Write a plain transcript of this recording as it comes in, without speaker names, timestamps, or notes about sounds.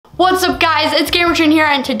What's up guys, it's Gamer Trinity here,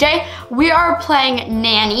 and today we are playing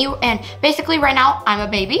Nanny, and basically right now I'm a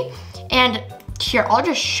baby, and here, I'll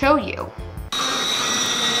just show you.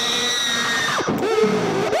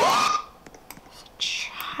 It's a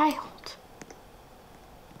child,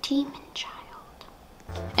 demon child.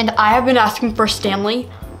 And I have been asking for a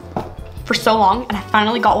Stanley for so long, and I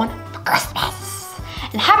finally got one for Christmas.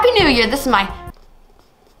 And Happy New Year, this is my,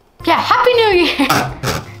 Happy New Year.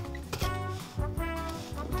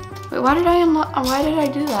 Wait, why did I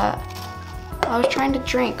do that? I was trying to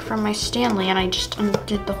drink from my Stanley and I just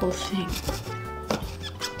undid the whole thing.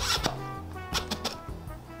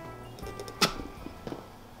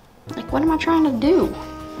 Like, what am I trying to do?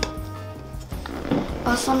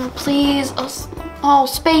 Please. Oh,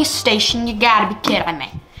 space station, you gotta be kidding me.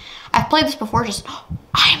 I've played this before,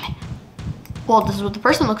 well, this is what the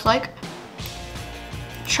person looks like.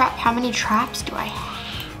 How many traps do I have?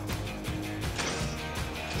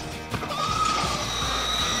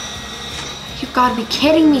 You've got to be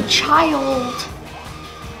kidding me, child.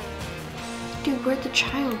 Dude, where'd the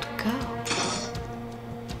child go?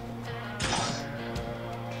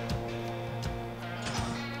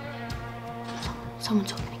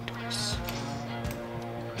 Someone's opening doors.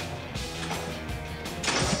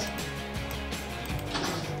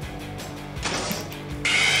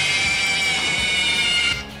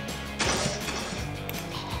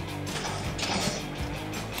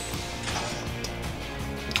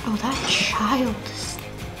 Oh, that child is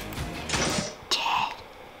dead.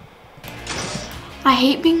 I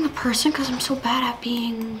hate being the person because I'm so bad at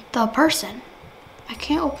being the person. I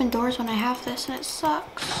can't open doors when I have this and it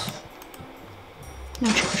sucks.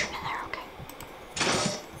 No children in there, okay.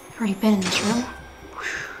 I've already been in this room.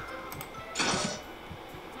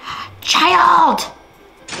 Child!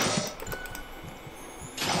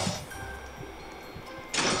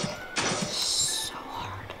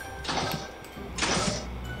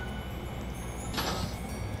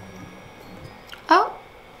 Oh,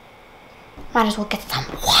 might as well get some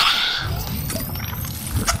water.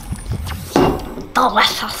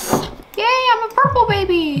 Delicious. Yay, I'm a purple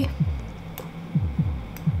baby.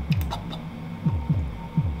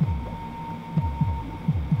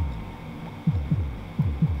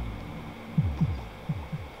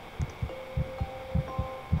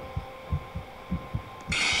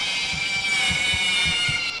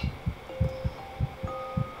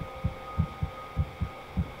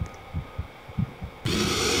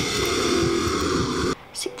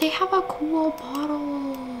 They have a cool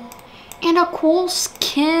bottle and a cool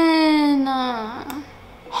skin.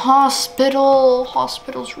 Hospital's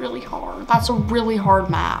really hard. That's a really hard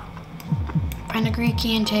map. Find a Greek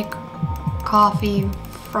key and take coffee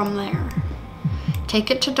from there. Take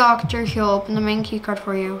it to doctor. He'll open the main key card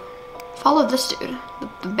for you. Follow this dude,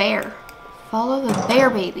 the bear. Follow the bear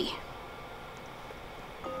baby.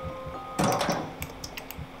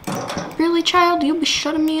 Really, child? You'll be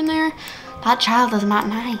shutting me in there? That child is not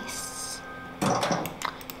nice.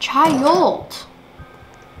 Child.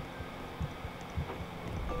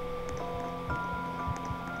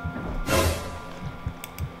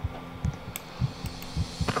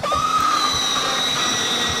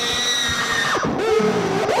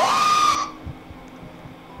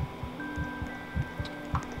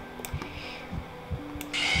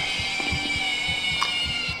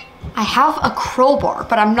 I have a crowbar,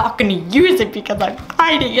 but I'm not gonna use it because I'm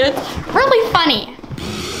hiding it. It's really funny.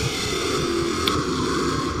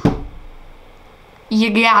 You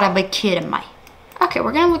gotta be kidding me. Okay,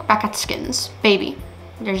 we're gonna look back at skins. Baby.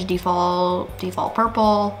 There's default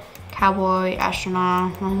purple, cowboy,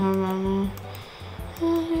 astronaut.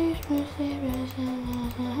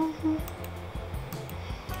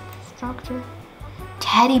 Structure.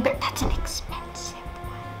 Teddy bear, that's an expensive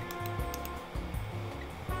one.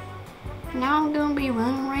 Now I'm gonna be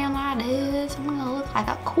running around like this. I'm gonna look like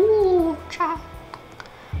a cool child.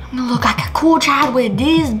 I'm gonna look like a cool child with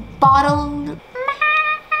this bottle.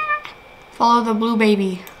 Follow the blue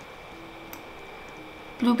baby.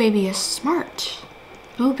 Blue baby is smart.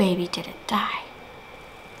 Blue baby didn't die.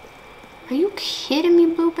 Are you kidding me,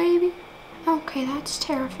 blue baby? Okay, that's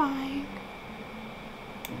terrifying.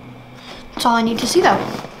 That's all I need to see though.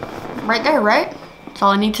 Right there, right? That's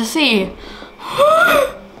all I need to see.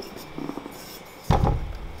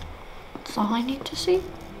 That's all I need to see.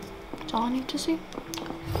 That's all I need to see.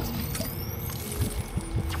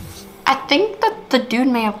 I think that the dude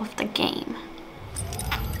may have left the game.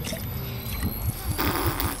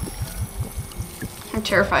 I'm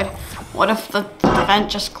terrified. What if the vent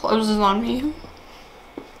just closes on me?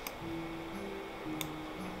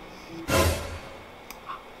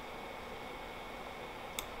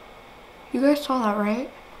 You guys saw that, right?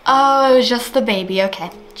 Oh, it was just the baby. Okay,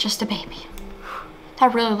 just a baby.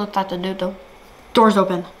 That really looked like the dude though. Doors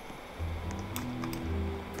open.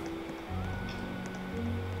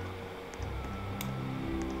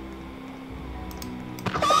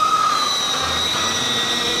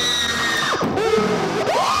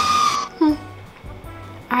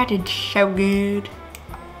 I did so good.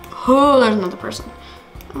 Oh, there's another person.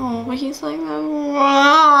 Oh, but he's like,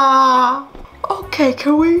 ah. Okay,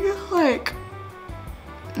 can we like,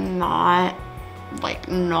 not.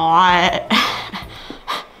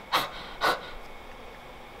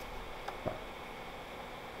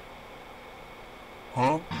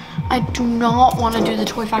 Huh? I do not want to do the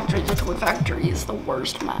toy factory. The toy factory is the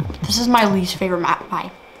worst map. This is my least favorite map by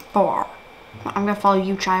far. I'm gonna follow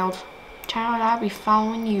you, child. Child, I'll be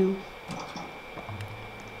following you.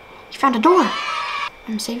 You found a door.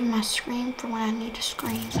 I'm saving my scream for when I need to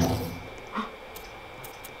scream.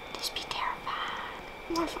 This be terrifying.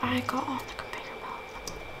 What if I got on the conveyor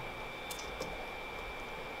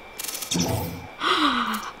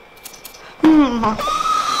belt?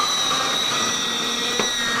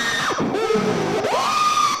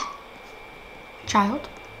 Child,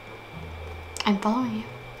 I'm following you.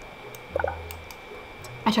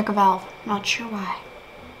 I took a valve, not sure why.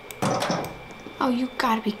 Oh, you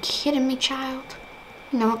gotta be kidding me, child.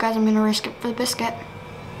 You know what, guys, I'm gonna risk it for the biscuit.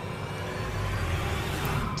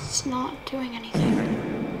 It's not doing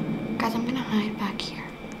anything. Guys, I'm gonna hide back here.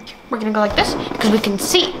 We're gonna go like this, because we can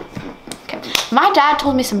see. Okay. My dad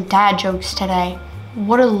told me some dad jokes today.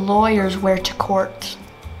 What do lawyers wear to court?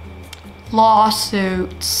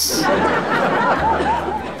 Lawsuits.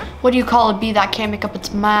 What do you call a bee that can't make up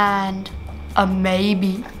its mind? A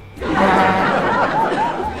maybe.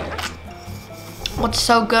 What's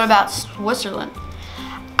so good about Switzerland?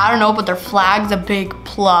 I don't know, but their flag's a big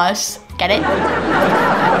plus. Get it?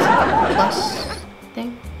 Plus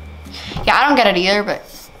thing. Yeah, I don't get it either, but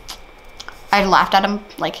I laughed at them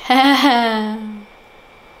like,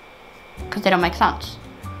 because they don't make sense.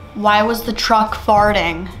 Why was the truck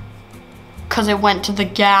farting? Because it went to the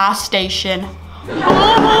gas station.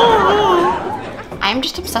 I'm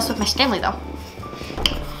just obsessed with my Stanley though.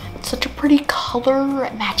 It's such a pretty color.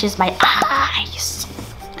 It matches my eyes.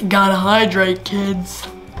 Gotta hydrate, kids.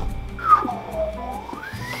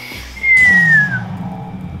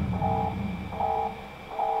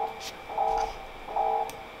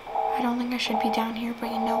 I don't think I should be down here,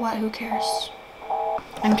 but you know what? Who cares?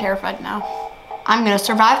 I'm terrified now. I'm gonna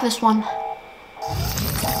survive this one.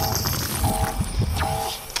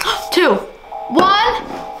 2, 1.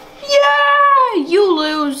 Yeah, you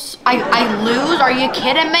lose. I lose? Are you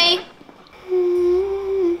kidding me?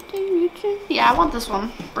 Yeah, I want this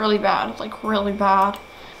one really bad, like really bad.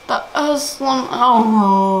 The Islam.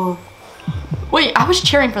 Oh. Wait, I was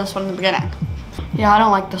cheering for this one in the beginning. Yeah, I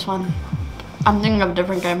don't like this one. I'm thinking of a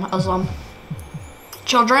different game. Islam.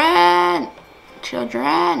 Children.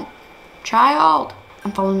 Children. Child.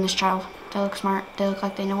 I'm following this child. They look smart. They look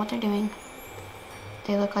like they know what they're doing.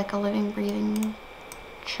 They look like a living, breathing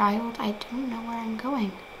child. I don't know where I'm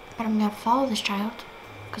going, but I'm gonna follow this child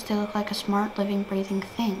because they look like a smart, living, breathing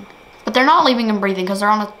thing. But they're not living and breathing because they're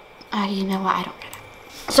on a, you know what, I don't get it.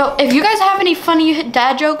 So if you guys have any funny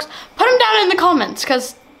dad jokes, put them down in the comments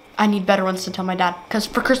because I need better ones to tell my dad. Because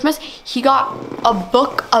for Christmas, he got a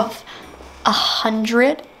book of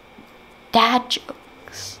 100 dad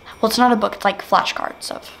jokes. Well, it's not a book, it's like flashcards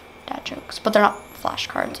of dad jokes, but they're not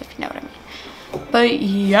flashcards, if you know what I mean. But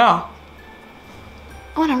yeah.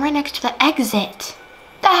 Oh, and I'm right next to the exit.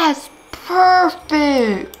 That's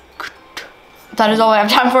perfect. That is all I have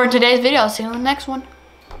time for in today's video. I'll see you in the next one.